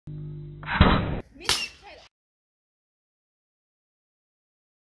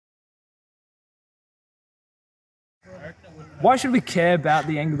Why should we care about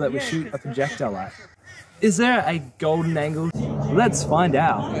the angle that we shoot a projectile at? Is there a golden angle? Let's find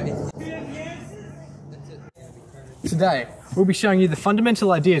out. Today, we'll be showing you the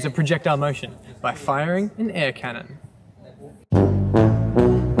fundamental ideas of projectile motion by firing an air cannon.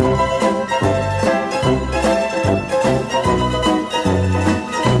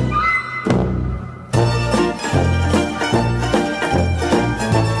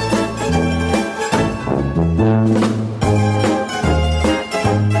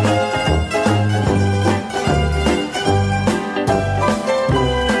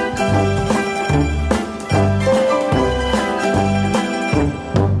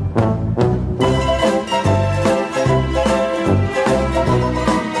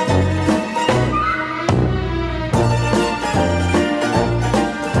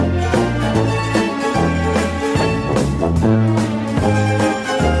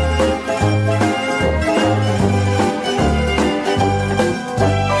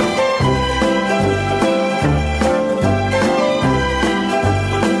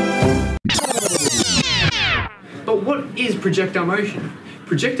 But what is projectile motion?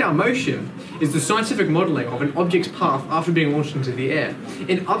 Projectile motion is the scientific modelling of an object's path after being launched into the air.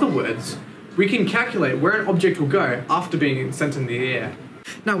 In other words, we can calculate where an object will go after being sent in the air.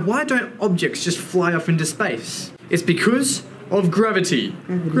 Now, why don't objects just fly off into space? It's because of gravity.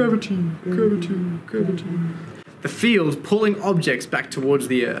 Gravity. The field pulling objects back towards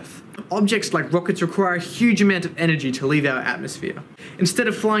the Earth. Objects like rockets require a huge amount of energy to leave our atmosphere. Instead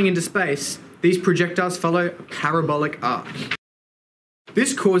of flying into space, these projectiles follow a parabolic arc.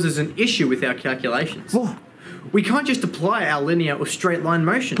 This causes an issue with our calculations. What? We can't just apply our linear or straight line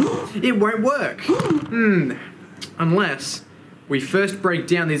motion. It won't work. Unless we first break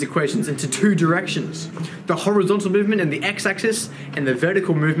down these equations into two directions. The horizontal movement in the x-axis and the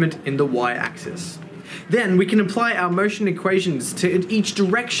vertical movement in the y-axis. Then we can apply our motion equations to each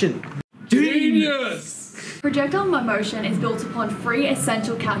direction. Genius! Projectile motion is built upon three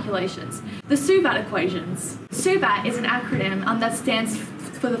essential calculations. The SUVAT equations. SUVAT is an acronym that stands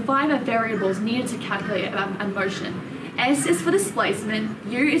for the 5 variables needed to calculate a motion. S is for displacement,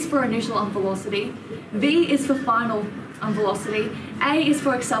 U is for initial velocity, V is for final velocity, A is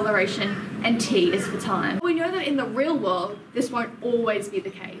for acceleration, and T is for time. We know that in the real world, this won't always be the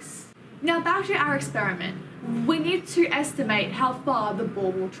case. Now back to our experiment. We need to estimate how far the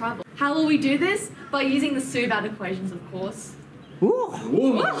ball will travel. How will we do this? By using the SUVAT equations, of course.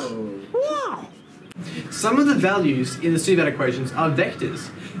 Some of the values in the SUVAT equations are vectors,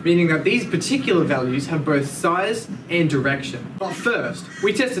 meaning that these particular values have both size and direction. But first,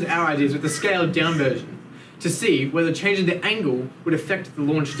 we tested our ideas with the scaled down version to see whether changing the angle would affect the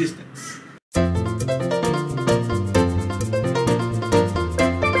launch distance.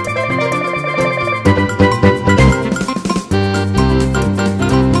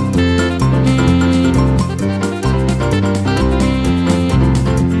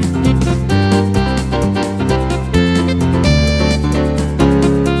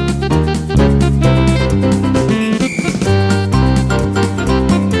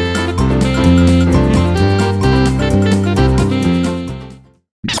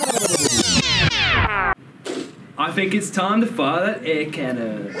 I think it's time to fire that air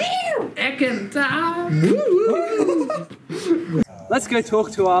cannon. Air cannon time! Let's go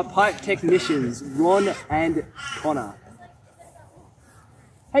talk to our pipe technicians, Ron and Connor.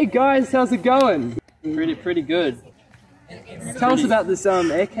 Hey guys, how's it going? Pretty good. Tell us about this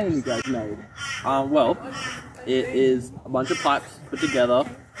air cannon you guys made. Well, it is a bunch of pipes put together.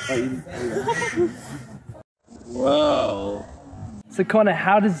 Whoa. So Connor,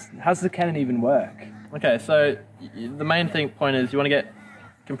 how's the cannon even work? Okay, so the main point is you want to get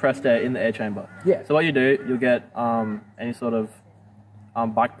compressed air in the air chamber. Yeah. So what you do, you'll get any sort of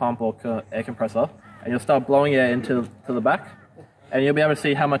bike pump or air compressor, and you'll start blowing air into the back, and you'll be able to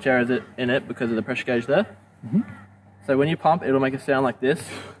see how much air is in it because of the pressure gauge there. So when you pump, it'll make a sound like this,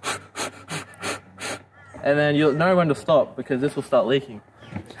 and then you'll know when to stop because this will start leaking.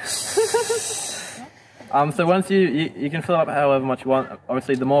 So once you can fill it up however much you want.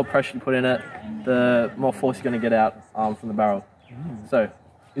 Obviously, the more pressure you put in it, the more force you're going to get out from the barrel. So,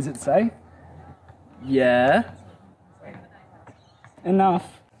 is it safe? Yeah.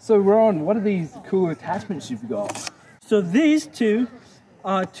 Enough. So Ron, what are these cool attachments you've got? So these two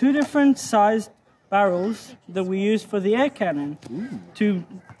are two different sized barrels that we use for the air cannon to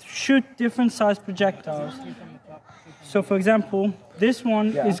shoot different sized projectiles. So for example, this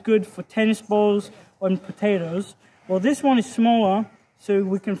one is good for tennis balls and potatoes. Well, this one is smaller, so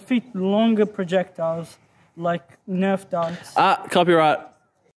we can fit longer projectiles like Nerf darts. Copyright.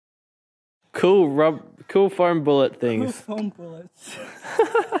 Cool foam bullet things. Cool foam bullets.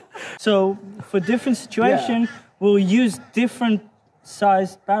 So for different situation, we'll use different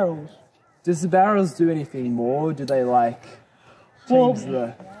sized barrels. Does the barrels do anything more? Do they like Well, change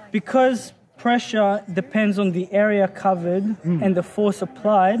the... because pressure depends on the area covered and the force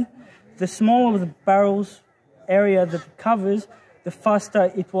applied, the smaller the barrel's area that it covers, the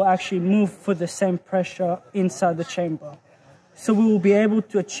faster it will actually move for the same pressure inside the chamber. So we will be able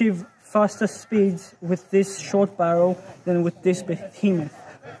to achieve faster speeds with this short barrel than with this behemoth.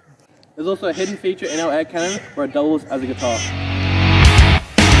 There's also a hidden feature in our air cannon where it doubles as a guitar.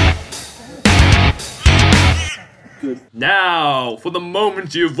 Good. Now, for the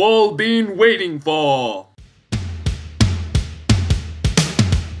moment you've all been waiting for.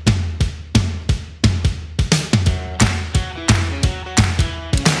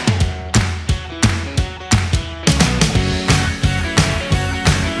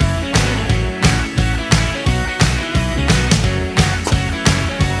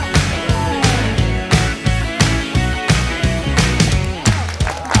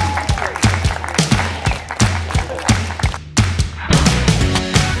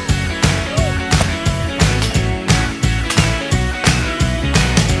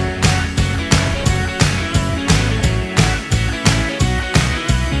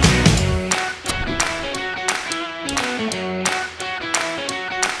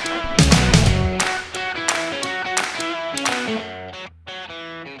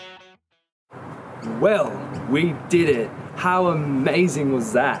 Well, we did it. How amazing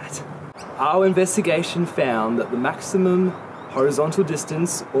was that? Our investigation found that the maximum horizontal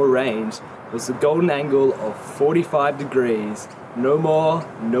distance or range was a golden angle of 45 degrees, no more,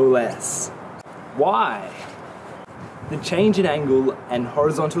 no less. Why? The change in angle and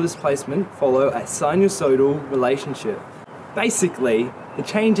horizontal displacement follow a sinusoidal relationship. Basically, the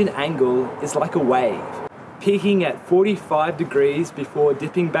change in angle is like a wave, peaking at 45 degrees before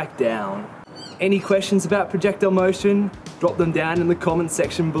dipping back down. Any questions about projectile motion? Drop them down in the comment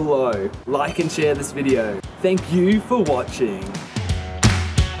section below. Like and share this video. Thank you for watching.